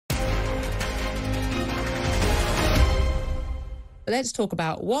But let's talk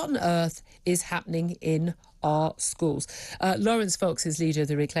about what on earth is happening in our schools. Laurence Fox is leader of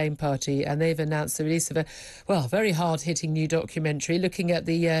the Reclaim Party, and they've announced the release of a, well, very hard-hitting new documentary looking at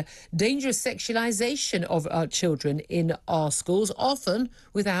the dangerous sexualisation of our children in our schools, often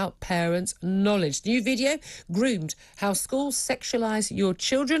without parents' knowledge. New video, Groomed, How Schools Sexualise Your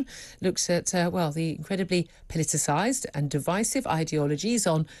Children, looks at, well, the incredibly politicised and divisive ideologies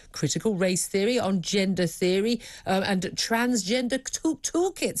on critical race theory, on gender theory, and transgender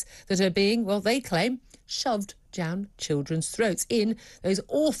toolkits that are being, well, they claim, shoved down children's throats in those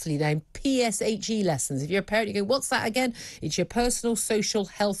awfully named PSHE lessons. If you're a parent, you go, what's that again? It's your personal, social,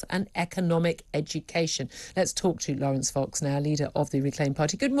 health and economic education. Let's talk to Laurence Fox now, leader of the Reclaim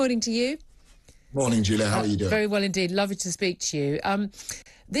Party. Good morning to you. Morning, Julia. How are you doing? Very well indeed. Lovely to speak to you.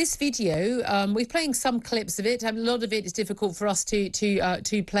 This video, we're playing some clips of it. A lot of it is difficult for us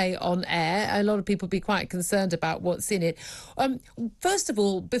to play on air. A lot of people be quite concerned about what's in it. First of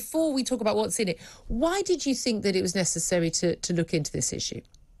all, before we talk about what's in it, why did you think that it was necessary to look into this issue?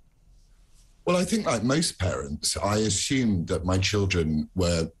 Well, I think like most parents, I assumed that my children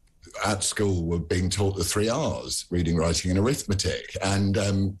were at school were being taught the 3 R's, reading, writing and arithmetic. And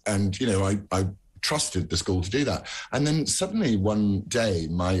you know, I trusted the school to do that. And then suddenly one day,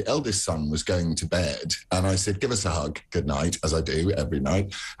 my eldest son was going to bed and I said, give us a hug, good night, as I do every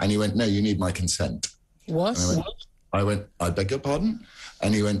night. And he went, no, you need my consent. What? I went, I beg your pardon?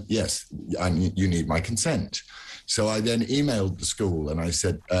 And he went, yes, you need my consent. So I then emailed the school and I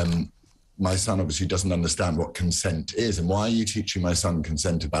said, my son obviously doesn't understand what consent is. And why are you teaching my son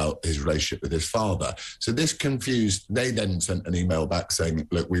consent about his relationship with his father? So this confused. They then sent an email back saying,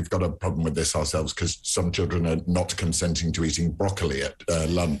 look, we've got a problem with this ourselves because some children are not consenting to eating broccoli at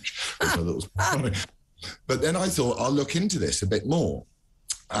lunch. Which I thought was funny. But then I thought, I'll look into this a bit more.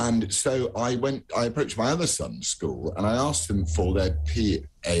 And so I approached my other son's school and I asked them for their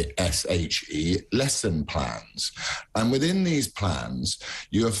PSHE lesson plans. And within these plans,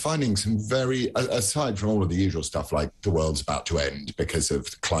 you are finding some very, aside from all of the usual stuff like the world's about to end because of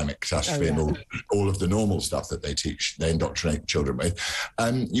the climate catastrophe and all of the normal stuff that they indoctrinate children with,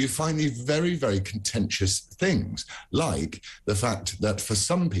 you find these very, very contentious things, like the fact that for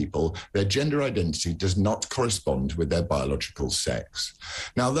some people, their gender identity does not correspond with their biological sex.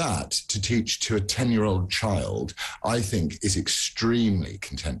 Now that, to teach to a 10-year-old child, I think is extremely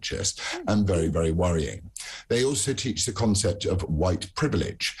contentious and very, very worrying. They also teach the concept of white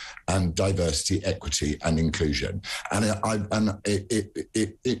privilege and diversity, equity and inclusion. And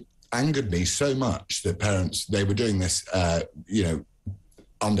it angered me so much that parents, they were doing this, you know,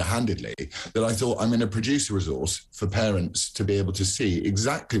 underhandedly, that I thought I'm going to produce a resource for parents to be able to see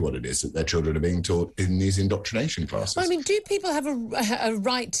exactly what it is that their children are being taught in these indoctrination classes. Well, I mean, do people have a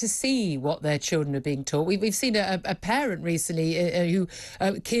right to see what their children are being taught? We've seen a parent recently who,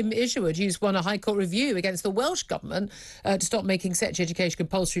 Kim Isherwood, who's won a High Court review against the Welsh Government to stop making sex education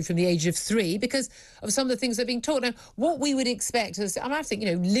compulsory from the age of 3 because of some of the things that are being taught. Now, what we would expect as, I think,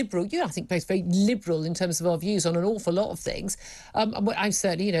 you know, liberal, I think both very liberal in terms of our views on an awful lot of things. I've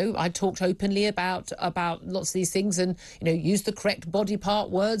certainly, you know, I talked openly about lots of these things and, you know, used the correct body part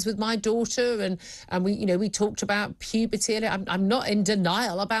words with my daughter and we, you know, we talked about puberty and I'm not in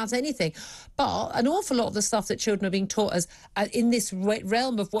denial about anything. But an awful lot of the stuff that children are being taught as in this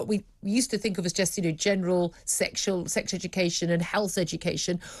realm of what we used to think of as just, you know, general sex education and health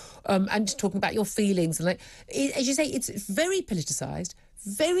education, and talking about your feelings and as you say, it's very politicised,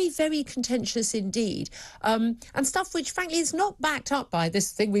 very, very contentious indeed, and stuff which, frankly, is not backed up by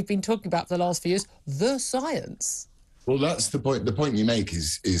this thing we've been talking about for the last few years, the science. Well, that's the point. The point you make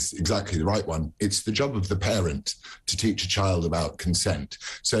is exactly the right one. It's the job of the parent to teach a child about consent.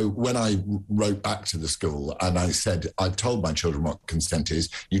 So when I wrote back to the school and I said, I've told my children what consent is,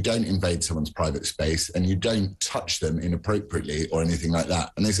 you don't invade someone's private space and you don't touch them inappropriately or anything like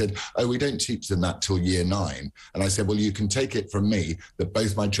that. And they said, oh, we don't teach them that till year 9. And I said, well, you can take it from me that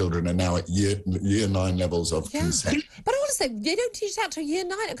both my children are now at year 9 levels of consent. But I want to say, they don't teach that till year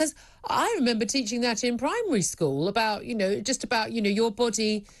 9, because I remember teaching that in primary school about, you know, just about, you know, your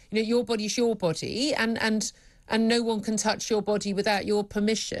body, you know, your body's your body and no one can touch your body without your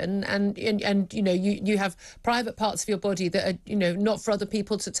permission and you know, you have private parts of your body that are, you know, not for other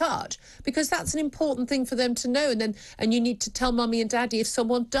people to touch, because that's an important thing for them to know. And you need to tell mummy and daddy if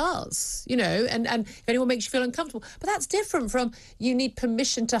someone does, you know, and if anyone makes you feel uncomfortable. But that's different from you need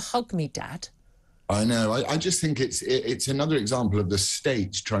permission to hug me, Dad. I know. I just think it's another example of the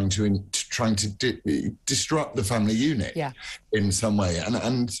state trying to trying to disrupt the family unit in some way.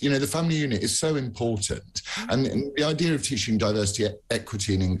 And, you know, the family unit is so important. And the idea of teaching diversity,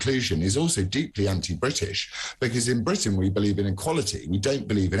 equity and inclusion is also deeply anti-British, because in Britain we believe in equality. We don't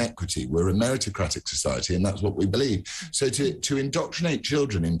believe in equity. We're a meritocratic society, and that's what we believe. So to indoctrinate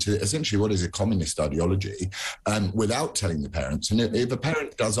children into essentially what is a communist ideology without telling the parents, and if a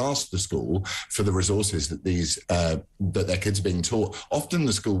parent does ask the school for the resources that that their kids are being taught, often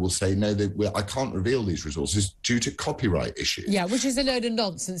the school will say, no, I can't reveal these resources due to copyright issues. Yeah, which is a load of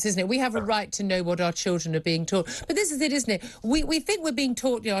nonsense, isn't it? We have a right to know what our children are being taught. But this is it, isn't it? We think we're being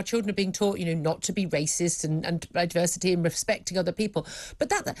taught, you know, our children are being taught, you know, not to be racist and diversity and respecting other people.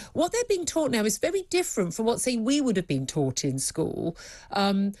 But what they're being taught now is very different from what, say, we would have been taught in school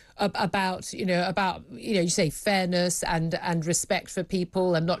about you say fairness and respect for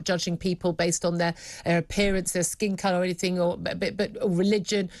people and not judging people based on their appearance, their skin colour or anything, or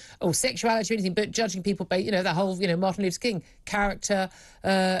religion or sexuality or anything, but judging people by, you know, the whole, you know, Martin Luther King character,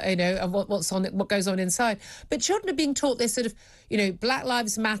 you know, and what goes on inside. But children are being taught this sort of, you know, Black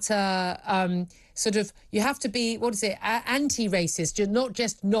Lives Matter, sort of, you have to be, anti-racist, you're not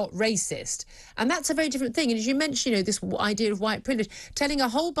just not racist. And that's a very different thing. And as you mentioned, you know, this idea of white privilege, telling a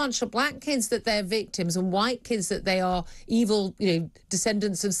whole bunch of black kids that they're victims and white kids that they are evil, you know,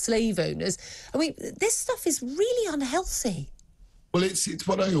 descendants of slave owners. I mean, this stuff is really unhealthy. Well, it's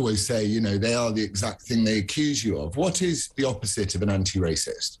what I always say, you know, they are the exact thing they accuse you of. What is the opposite of an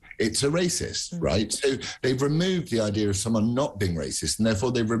anti-racist? It's a racist, right? So they've removed the idea of someone not being racist, and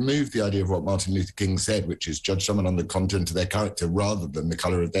therefore they've removed the idea of what Martin Luther King said, which is judge someone on the content of their character rather than the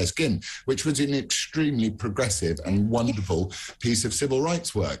colour of their skin, which was an extremely progressive and wonderful piece of civil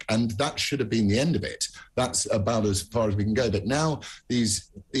rights work. And that should have been the end of it. That's about as far as we can go. But now this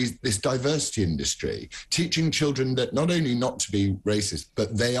diversity industry, teaching children that not only not to be racist,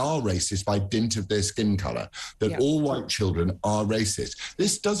 but they are racist by dint of their skin colour, that all white children are racist.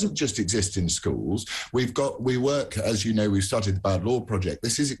 This doesn't just exist in schools. We work, as you know, we've started the Bad Law Project.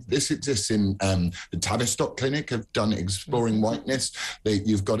 This exists in the Tavistock Clinic, have done Exploring Whiteness.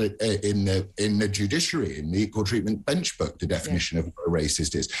 You've got it in the judiciary, in the Equal Treatment Bench Book, the definition of what a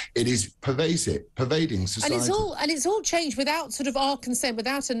racist is. It is pervading society. And it's all changed without sort of our consent,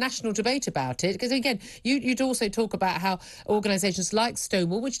 without a national debate about it. Because again, you'd also talk about how organisations like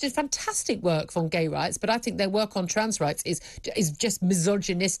Stonewall, which did fantastic work on gay rights, but I think their work on trans rights is just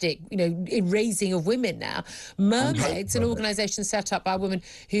misogynistic, you know, erasing of women now. Mermaids, an organisation set up by a woman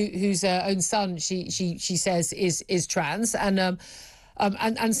whose own son she says is trans,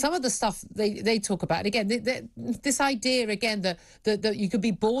 and some of the stuff they talk about, again, this idea again that you could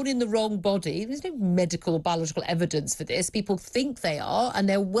be born in the wrong body. There's no medical or biological evidence for this. People think they are, and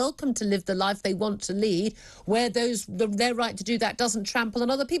they're welcome to live the life they want to lead, where their right to do that doesn't trample on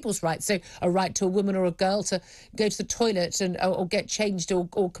other people's rights. So a right to a woman or a girl to go to the toilet or get changed or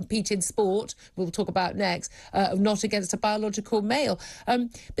compete in sport, we'll talk about next, not against a biological male. But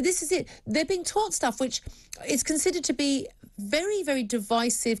this is it. They're being taught stuff which is considered to be very, very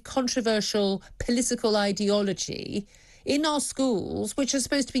divisive, controversial political ideology in our schools, which are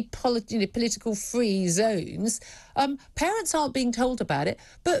supposed to be political free zones. Parents aren't being told about it,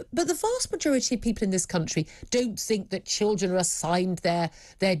 but the vast majority of people in this country don't think that children are assigned their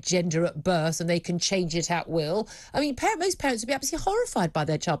gender at birth and they can change it at will. I mean, most parents would be absolutely horrified by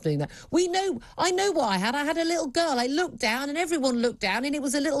their child doing that. I know what I had. I had a little girl. I looked down and everyone looked down and it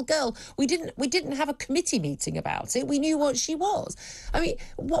was a little girl. We didn't have a committee meeting about it. We knew what she was. I mean,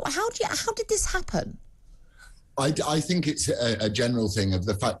 how did this happen? I think it's a general thing of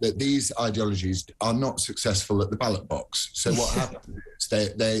the fact that these ideologies are not successful at the ballot box. So what happens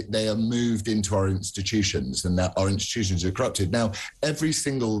is they are moved into our institutions, and that our institutions are corrupted. Now, every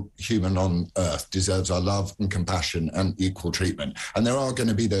single human on earth deserves our love and compassion and equal treatment. And there are going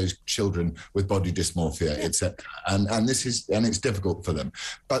to be those children with body dysmorphia, etc. And it's difficult for them.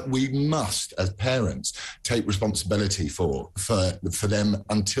 But we must, as parents, take responsibility for them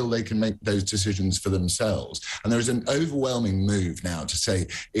until they can make those decisions for themselves. And there is an overwhelming move now to say,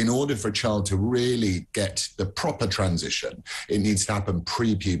 in order for a child to really get the proper transition, it needs to happen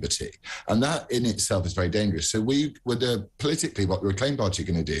pre-puberty. And that in itself is very dangerous. So politically, what the Reclaim Party are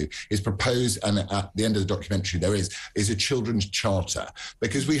going to do is propose, and at the end of the documentary, there is a children's charter,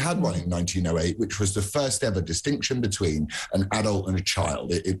 because we had one in 1908, which was the first ever distinction between an adult and a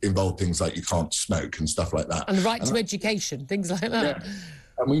child. It involved things like you can't smoke and stuff like that. And the right to education, things like that. Yeah.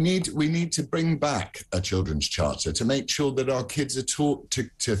 And we need to bring back a children's charter to make sure that our kids are taught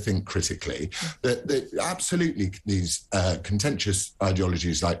to think critically, that absolutely these contentious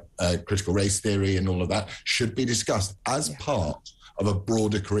ideologies like critical race theory and all of that should be discussed as part of a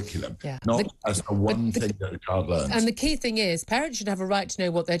broader curriculum, not as a one thing that a child learns. And the key thing is, parents should have a right to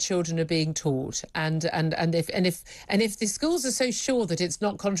know what their children are being taught, and if the schools are so sure that it's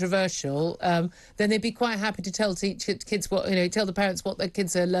not controversial, then they'd be quite happy to tell kids what, tell the parents what their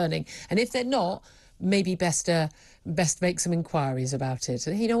kids are learning. And if they're not, maybe best make some inquiries about it.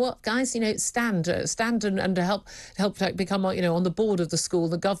 And you know what, guys, stand and help become on the board of the school,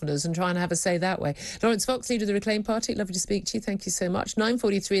 the governors, and try and have a say that way. Laurence Fox, leader of the Reclaim Party, lovely to speak to you. Thank you so much.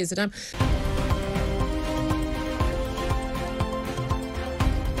 9:43 is the time.